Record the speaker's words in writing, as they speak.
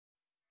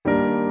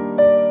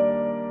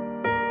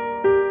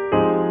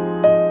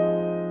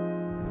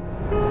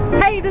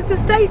this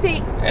is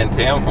Stacy. And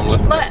Tim from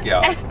Let's Cook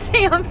Y'all. And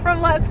Tim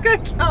from Let's Cook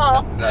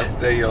Y'all. Did I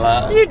steal your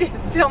line? You did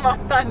steal my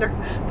thunder.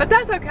 But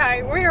that's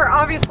okay. We are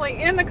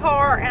obviously in the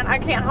car and I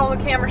can't hold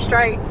the camera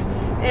straight.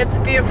 It's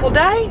a beautiful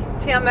day.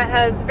 Tim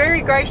has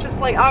very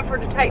graciously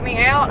offered to take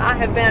me out. I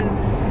have been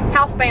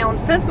housebound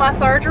since my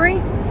surgery.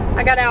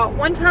 I got out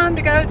one time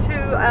to go to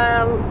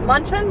a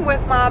luncheon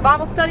with my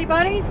Bible study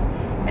buddies,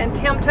 and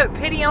Tim took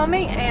pity on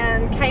me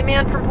and came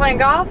in from playing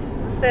golf,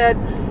 said,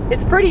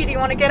 "It's pretty, do you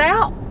want to get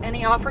out?" And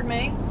he offered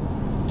me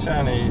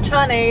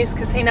Chinese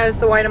because he knows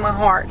the way to my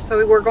heart. So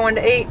we were going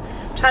to eat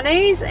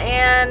Chinese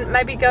and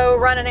maybe go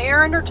run an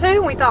errand or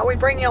two. We thought we'd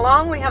bring you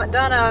along. We haven't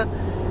done a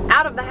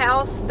out of the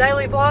house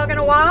daily vlog in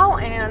a while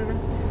and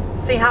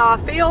see how I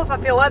feel, if I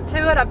feel up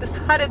to it. I've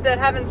decided that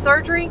having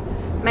surgery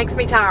makes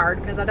me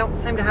tired because I don't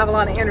seem to have a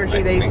lot of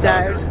energy these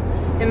days.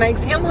 It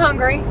makes him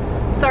hungry,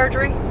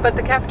 surgery, but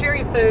the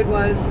cafeteria food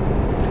was,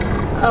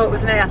 oh, it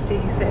was nasty,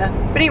 he said.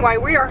 But anyway,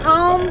 we are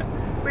home.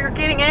 We are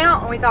getting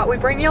out and we thought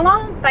we'd bring you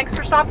along. Thanks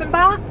for stopping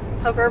by.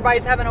 Hope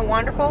everybody's having a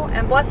wonderful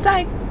and blessed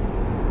day.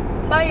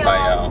 Bye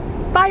y'all.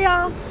 Bye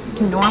y'all.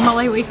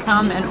 Normally we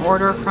come and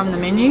order from the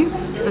menu.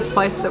 This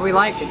place that we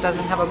like, it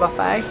doesn't have a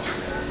buffet.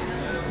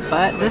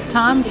 But this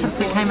time, since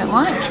we came at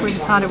lunch, we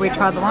decided we'd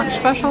try the lunch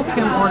special.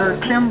 Tim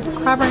ordered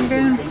crab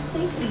rangoon.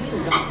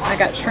 I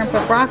got shrimp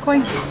with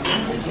broccoli.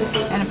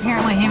 And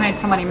apparently he made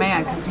somebody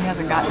mad because he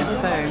hasn't gotten his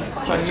food.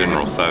 So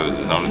General So's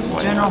is on his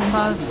way. General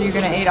So's, so you're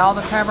going to eat all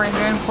the crab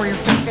rangoon before your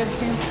food gets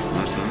here?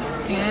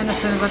 And as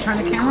soon as I turned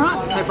the camera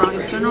on, they brought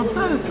us General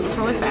So's. It was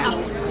really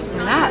fast.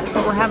 And that is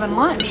what we're having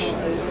lunch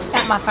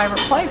at my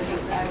favorite place.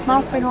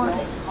 Smile, sweetheart.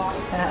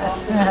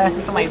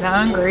 Somebody's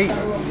hungry.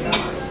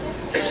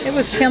 It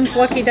was Tim's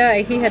lucky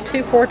day. He had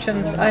 2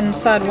 fortunes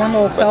inside one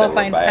little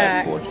cellophane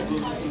pack.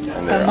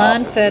 So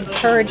mine said,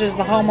 "Courage is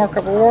the hallmark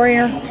of a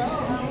warrior."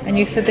 And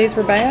you said these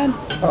were bad?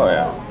 Oh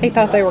yeah. He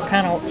thought they were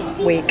kind of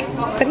weak.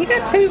 But he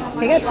got 2.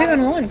 He got 2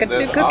 in one. Got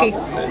 2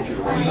 cookies.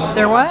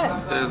 They're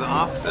what? They're the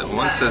opposite.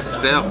 One says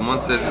step, one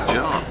says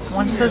jump.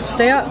 One says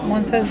step,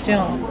 one says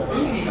jump.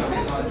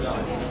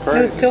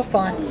 It was still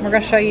fun. We're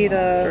going to show you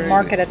the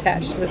market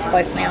attached to this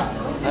place now.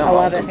 I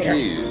love it here.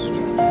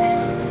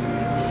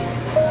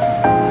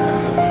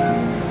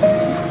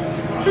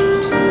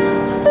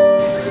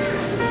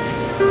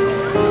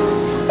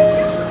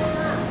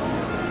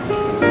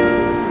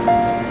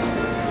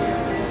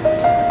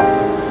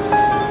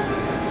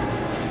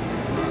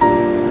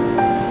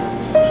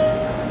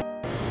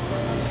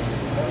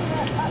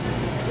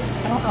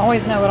 I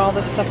always know what all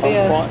this stuff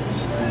is.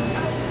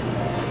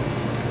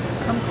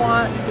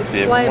 Kumquats, it's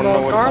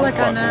labeled. Garlic,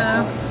 I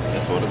know.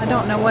 I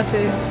don't know what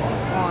these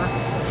are.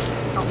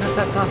 I don't know if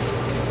that's a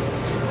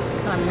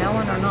kind of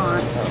melon or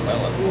not.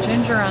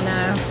 Ginger, I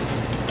know.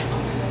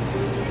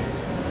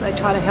 They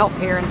try to help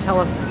here and tell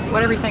us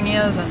what everything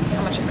is and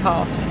how much it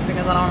costs,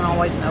 because I don't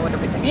always know what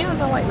everything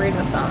is. I like reading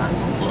the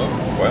signs.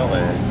 Quail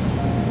eggs.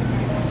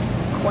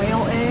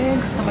 Quail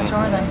eggs? How much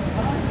are they?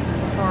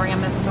 Sorry, I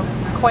missed them.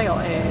 Quail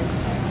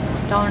eggs.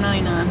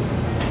 $1.99.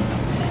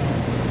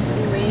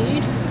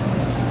 Seaweed.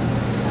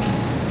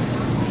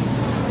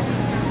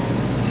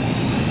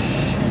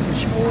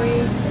 Choy.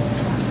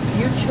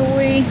 Yu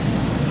choy.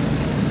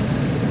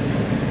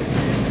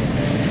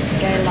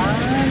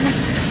 Gailan.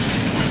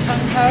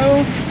 Tung ho.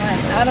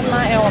 I'm out of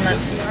my element.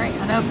 Alright,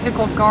 I know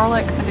pickled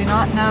garlic. I do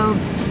not know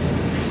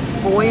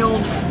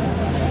boiled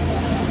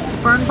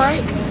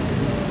fernbreak.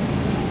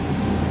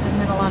 And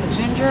then a lot of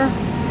ginger.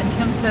 And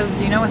Tim says,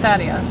 "Do you know what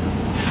that is?"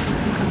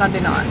 Because I do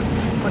not.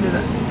 What is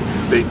it?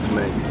 Beats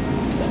me.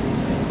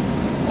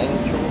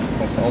 Onchoy?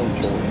 What's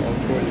onchoy?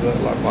 Onchoy, is that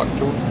like bok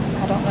choy?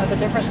 I don't know the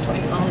difference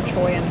between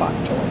onchoy and bok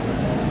choy.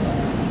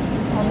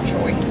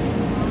 Onchoy.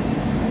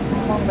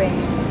 Corn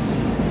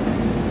beans.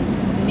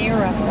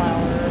 Nira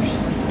flowers.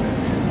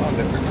 A lot of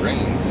different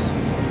greens.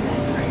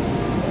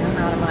 I'm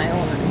out of my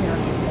element here.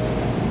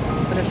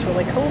 But it's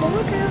really cool to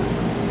look at.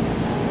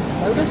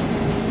 Lotus.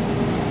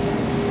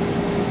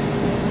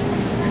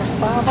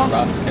 Cassava.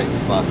 Rice cake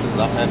slices.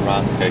 I've had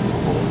rice cake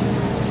before.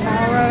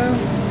 Taro. I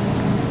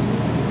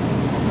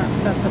don't know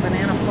if that's a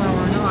banana flower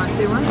or not,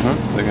 do I?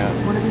 They got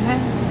What have you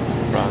had?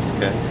 rice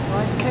cake.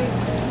 Rice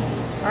cakes.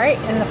 Alright,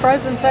 in the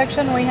frozen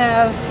section we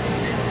have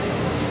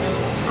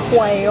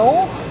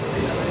quail,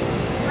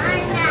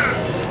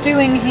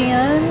 stewing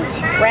hens,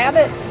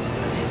 rabbits,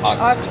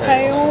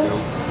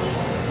 oxtails,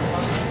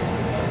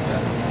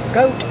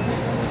 goat,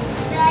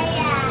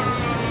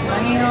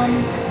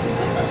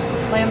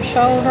 lamb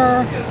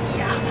shoulder,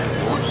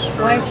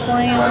 sliced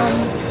lamb,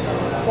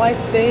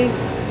 sliced beef,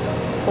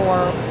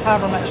 for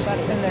however much that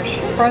is. And there's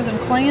frozen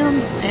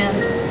clams and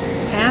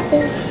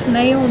apple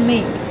snail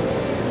meat.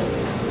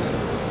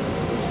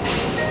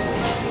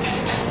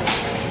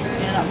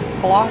 And a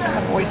block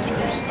of oysters.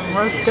 And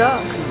roast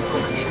ducks.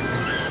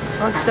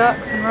 Roast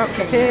ducks and roast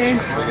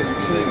pigs.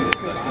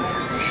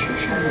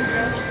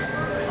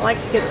 I like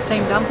to get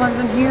steamed dumplings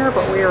in here,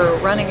 but we are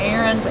running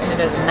errands and it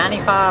is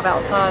 95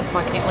 outside, so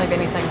I can't leave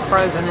anything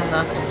frozen in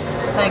the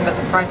thing, but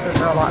the prices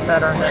are a lot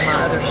better than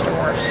my other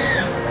stores.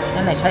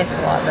 And they taste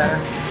a lot better.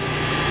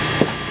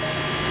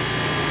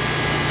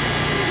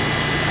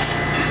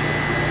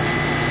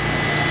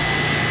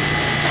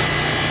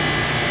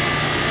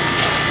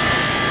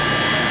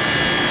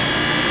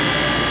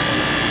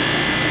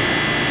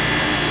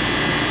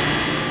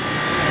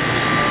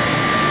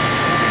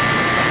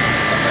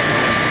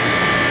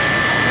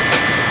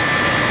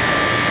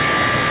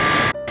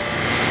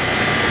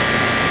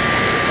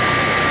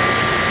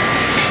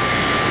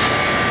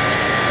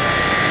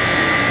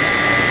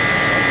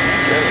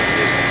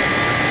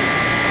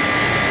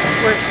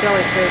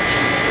 jellyfish.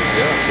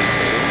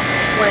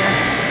 Where?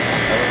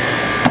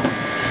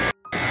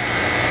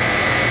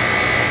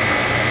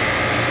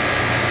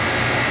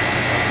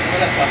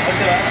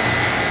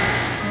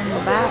 In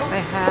the back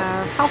they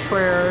have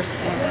housewares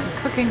and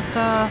cooking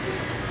stuff.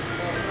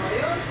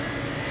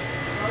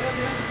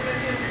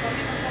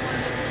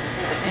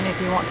 And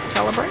if you want to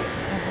celebrate, they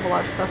have a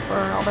lot of stuff for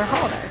all their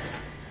holidays.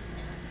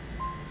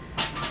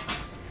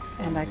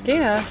 And I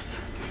guess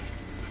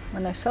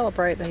when they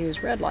celebrate, they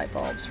use red light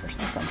bulbs for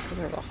something, because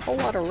there's a whole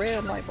lot of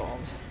red light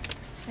bulbs.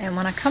 And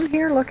when I come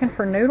here looking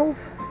for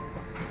noodles,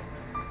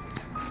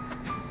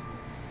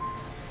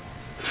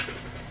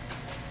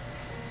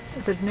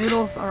 the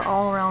noodles are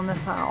all around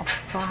this aisle.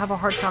 So I have a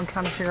hard time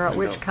trying to figure out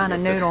which kind of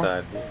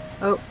noodle.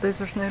 Oh,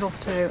 these are noodles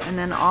too. And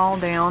then all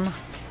down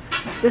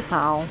this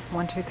aisle,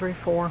 1, 2, 3,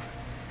 4,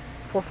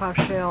 5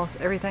 shelves,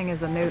 everything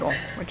is a noodle,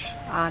 which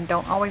I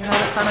don't always know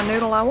the kind of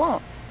noodle I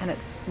want. And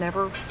it's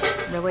never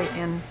really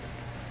in,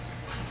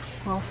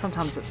 well,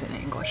 sometimes it's in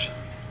English.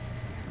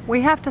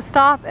 We have to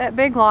stop at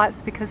Big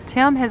Lots because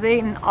Tim has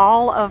eaten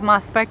all of my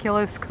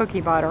speculoos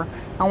cookie butter.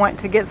 I went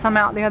to get some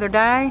out the other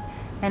day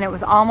and it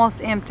was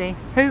almost empty.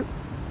 Who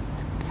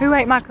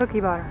ate my cookie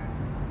butter?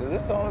 Is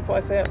this the only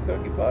place they have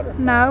cookie butter?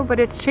 No, but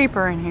it's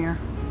cheaper in here.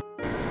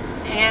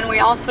 And we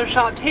also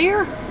shopped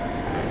here.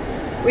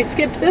 We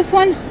skipped this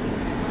one.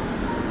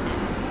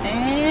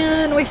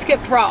 And we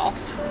skipped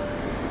Ross.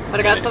 But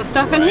I got some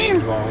stuff in here.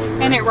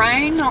 And it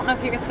rained. I don't know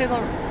if you can see the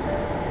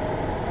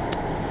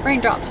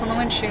raindrops on the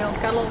windshield.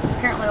 Got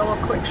apparently a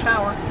little quick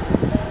shower.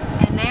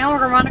 And now we're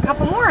gonna run a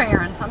couple more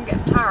errands. I'm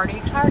getting tired. Are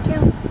you tired,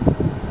 Tim?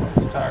 I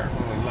was tired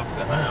when we left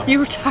the house. You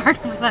were tired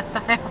when we left the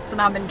house,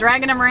 and I've been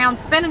dragging him around,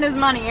 spending his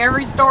money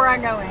every store I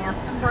go in.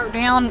 I broke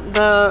down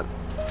the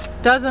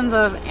dozens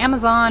of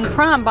Amazon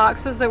Prime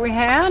boxes that we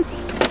had.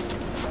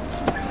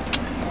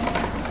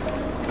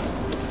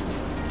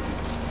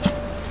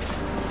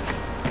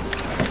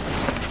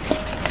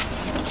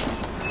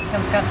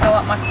 Tim's gonna fill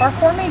up my car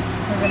for me.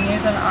 We've been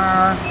using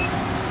our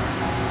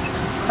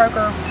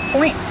Kroger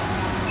points.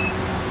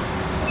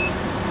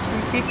 It's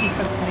 $2.50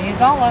 for the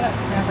use all of it,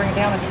 so I'm gonna bring it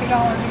down to $2 a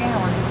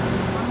gallon.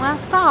 One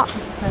last stop,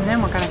 and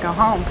then we're gonna go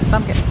home because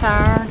I'm getting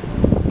tired.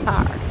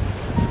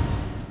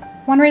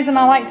 One reason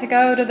I like to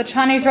go to the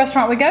Chinese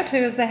restaurant we go to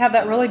is they have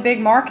that really big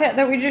market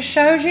that we just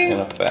showed you.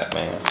 And a fat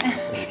man.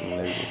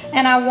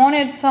 And I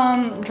wanted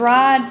some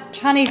dried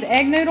Chinese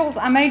egg noodles.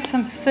 I made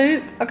some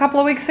soup a couple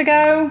of weeks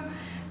ago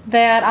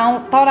that I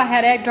thought I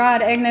had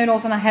dried egg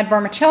noodles and I had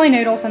vermicelli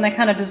noodles, and they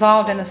kind of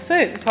dissolved in the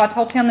soup. So I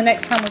told Tim the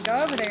next time we go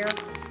over there,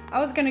 I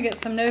was going to get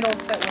some noodles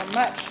that were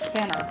much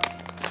thinner.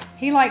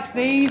 He liked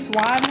these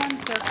wide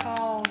ones. They're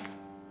called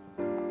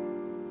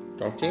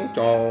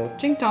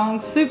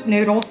Jingdong soup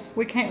noodles.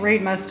 We can't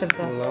read most of the.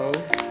 Hello.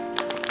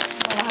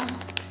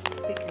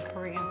 Speaking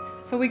Korean.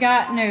 So we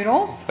got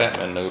noodles. Fat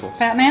man noodles.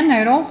 Fat man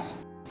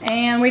noodles.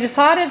 And we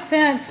decided,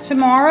 since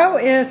tomorrow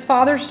is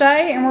Father's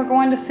Day and we're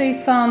going to see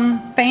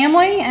some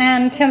family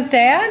and Tim's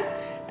dad,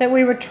 that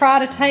we would try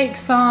to take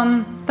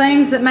some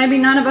things that maybe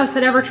none of us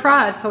had ever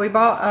tried. So we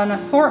bought an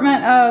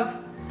assortment of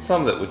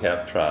some that we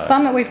have tried.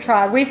 Some that we've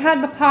tried. We've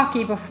had the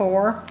Pocky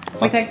before.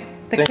 We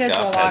think the kids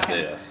will like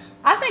it.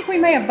 I think we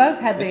may have both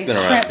had these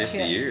shrimp chips. It's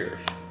been around 50 years.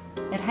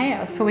 It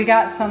has. So we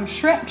got some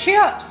shrimp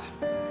chips,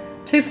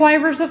 2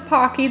 flavors of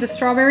Pocky, the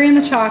strawberry and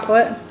the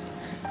chocolate.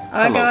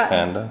 I got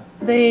Panda.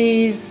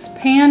 These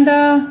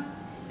Panda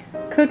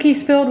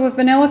cookies filled with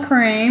vanilla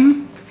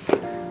cream.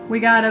 We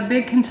got a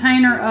big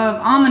container of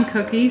almond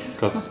cookies.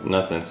 Because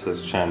nothing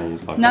says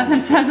Chinese like nothing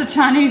says a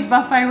Chinese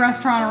buffet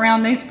restaurant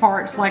around these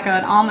parts like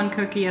an almond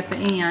cookie at the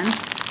end.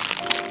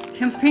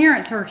 Tim's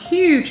parents are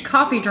huge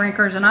coffee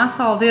drinkers, and I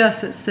saw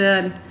this, it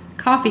said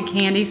coffee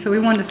candy, so we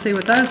wanted to see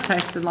what those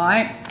tasted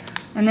like.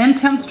 And then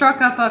Tim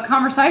struck up a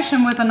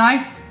conversation with a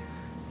nice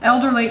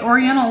elderly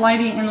Oriental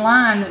lady in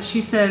line that she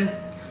said,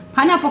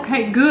 pineapple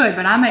cake good,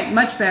 but I make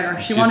much better.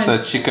 She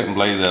said she couldn't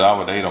believe that I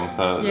would eat them,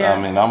 so yeah. I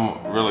mean,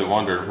 I'm really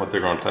wondering what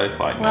they're going to taste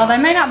like. Well, they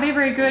may not be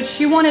very good.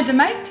 She wanted to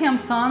make Tim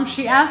some.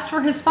 She asked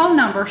for his phone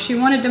number. She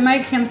wanted to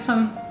make him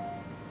some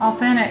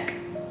authentic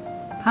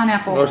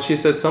pineapple. Well, she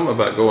said something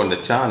about going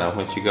to China.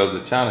 When she goes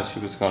to China, she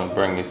was going to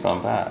bring me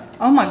some back.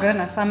 Oh my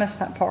goodness, I missed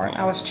that part.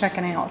 I was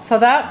checking out. So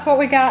that's what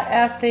we got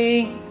at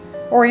the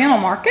Oriental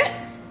Market.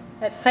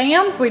 At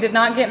Sam's, we did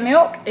not get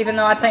milk, even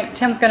though I think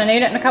Tim's gonna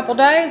need it in a couple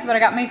days, but I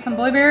got me some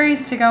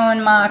blueberries to go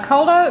in my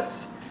cold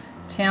oats.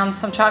 Tim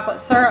some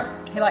chocolate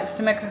syrup. He likes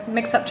to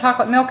mix up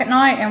chocolate milk at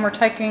night, and we're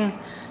taking,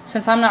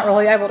 since I'm not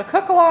really able to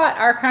cook a lot,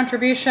 our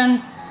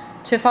contribution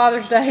to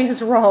Father's Day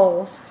is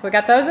rolls. So we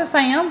got those at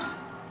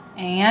Sam's,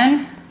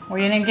 and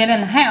we didn't get in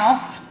the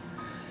house.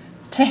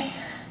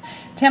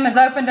 Tim has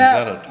opened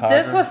up.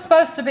 This was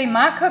supposed to be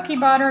my cookie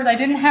butter. They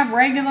didn't have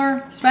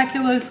regular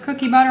speculoos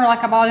cookie butter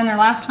like I bought in there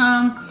last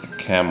time.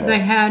 Camel. They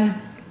had,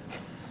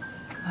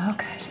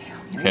 okay,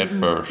 Tim. Head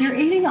first. You're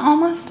eating all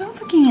my stuff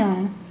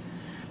again.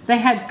 They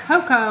had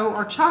cocoa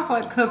or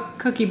chocolate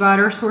cookie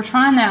butter, so we're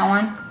trying that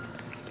one.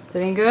 Is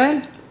it any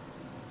good?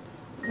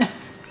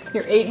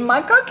 You're eating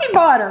my cookie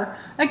butter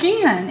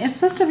again. It's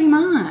supposed to be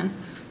mine.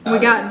 We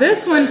got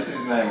this one. His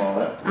name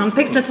on it. I'm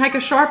fixing to take a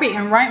Sharpie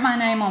and write my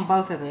name on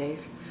both of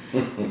these.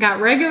 Got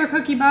regular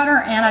cookie butter,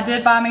 and I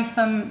did buy me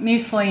some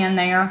muesli in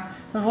there.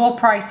 It was a little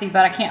pricey,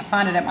 but I can't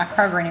find it at my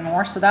Kroger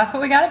anymore, so that's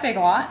what we got at Big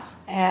Lots.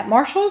 At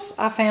Marshall's,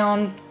 I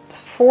found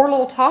 4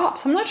 little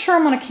tops. I'm not sure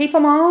I'm going to keep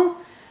them all.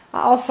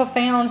 I also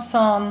found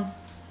some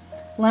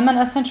lemon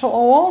essential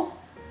oil,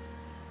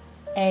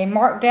 a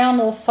marked down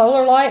little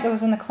solar light that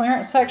was in the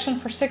clearance section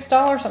for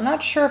 $6. I'm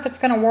not sure if it's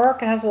going to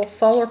work. It has a little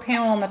solar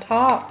panel on the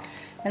top,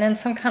 and then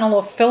some kind of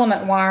little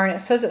filament wire, and it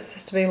says it's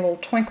supposed to be little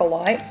twinkle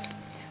lights.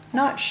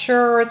 Not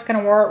sure it's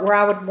going to work where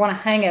I would want to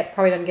hang it.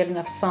 Probably doesn't get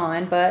enough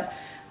sun, but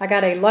I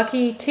got a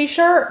Lucky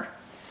t-shirt,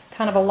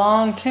 kind of a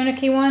long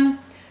tunic-y one.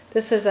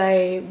 This is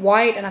a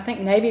white and I think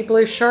navy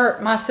blue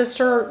shirt. My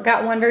sister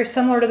got one very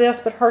similar to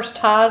this, but hers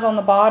ties on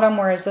the bottom,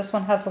 whereas this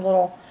one has a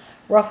little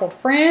ruffled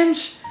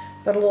fringe,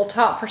 but a little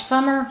top for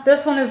summer.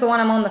 This one is the one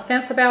I'm on the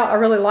fence about. I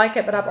really like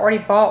it, but I've already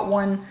bought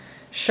one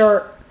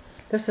shirt.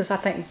 This is, I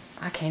think,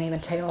 I can't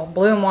even tell,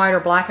 blue and white or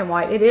black and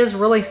white. It is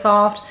really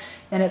soft,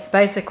 and it's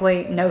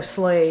basically no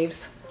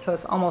sleeves. So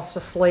it's almost a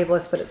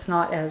sleeveless, but it's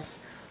not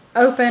as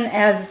open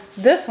as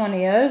this one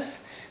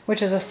is,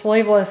 which is a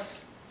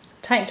sleeveless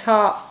tank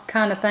top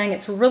kind of thing.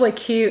 It's really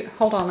cute.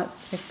 Hold on, let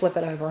me flip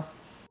it over.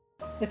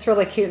 It's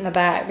really cute in the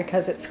back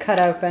because it's cut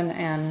open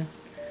and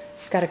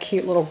it's got a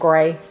cute little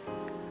gray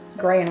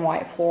and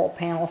white floral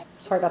panel.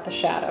 Sorry about the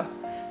shadow.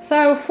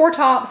 So 4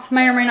 tops,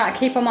 may or may not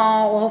keep them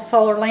all. A little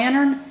solar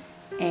lantern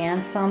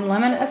and some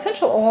lemon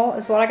essential oil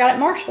is what I got at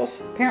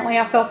Marshall's. Apparently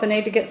I felt the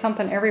need to get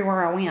something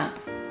everywhere I went.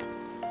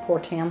 Poor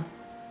Tim.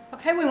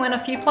 Okay, we went a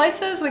few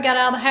places. We got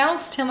out of the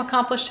house. Tim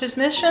accomplished his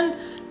mission.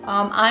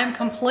 I'm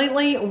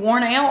completely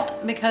worn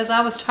out because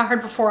I was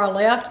tired before I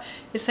left.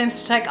 It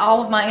seems to take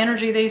all of my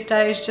energy these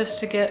days just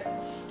to get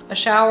a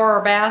shower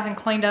or bath and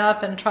cleaned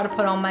up and try to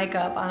put on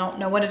makeup. I don't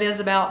know what it is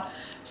about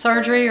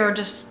surgery or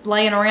just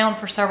laying around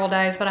for several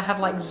days, but I have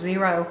like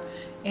 0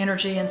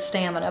 energy and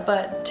stamina.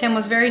 But Tim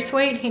was very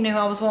sweet. He knew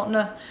I was wanting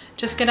to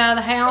just get out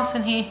of the house,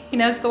 and he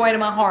knows the way to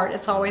my heart.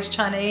 It's always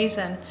Chinese,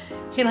 and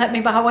he let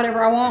me buy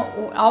whatever I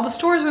want. All the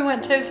stores we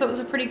went to, so it was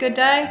a pretty good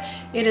day.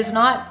 It is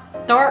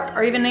not dark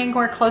or even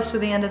anywhere close to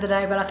the end of the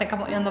day, but I think I'm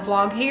going to end the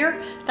vlog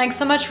here. Thanks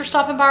so much for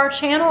stopping by our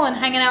channel and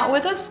hanging out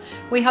with us.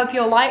 We hope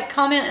you'll like,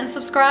 comment, and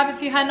subscribe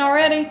if you hadn't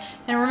already.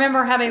 And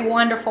remember, have a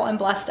wonderful and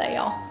blessed day,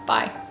 y'all.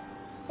 Bye.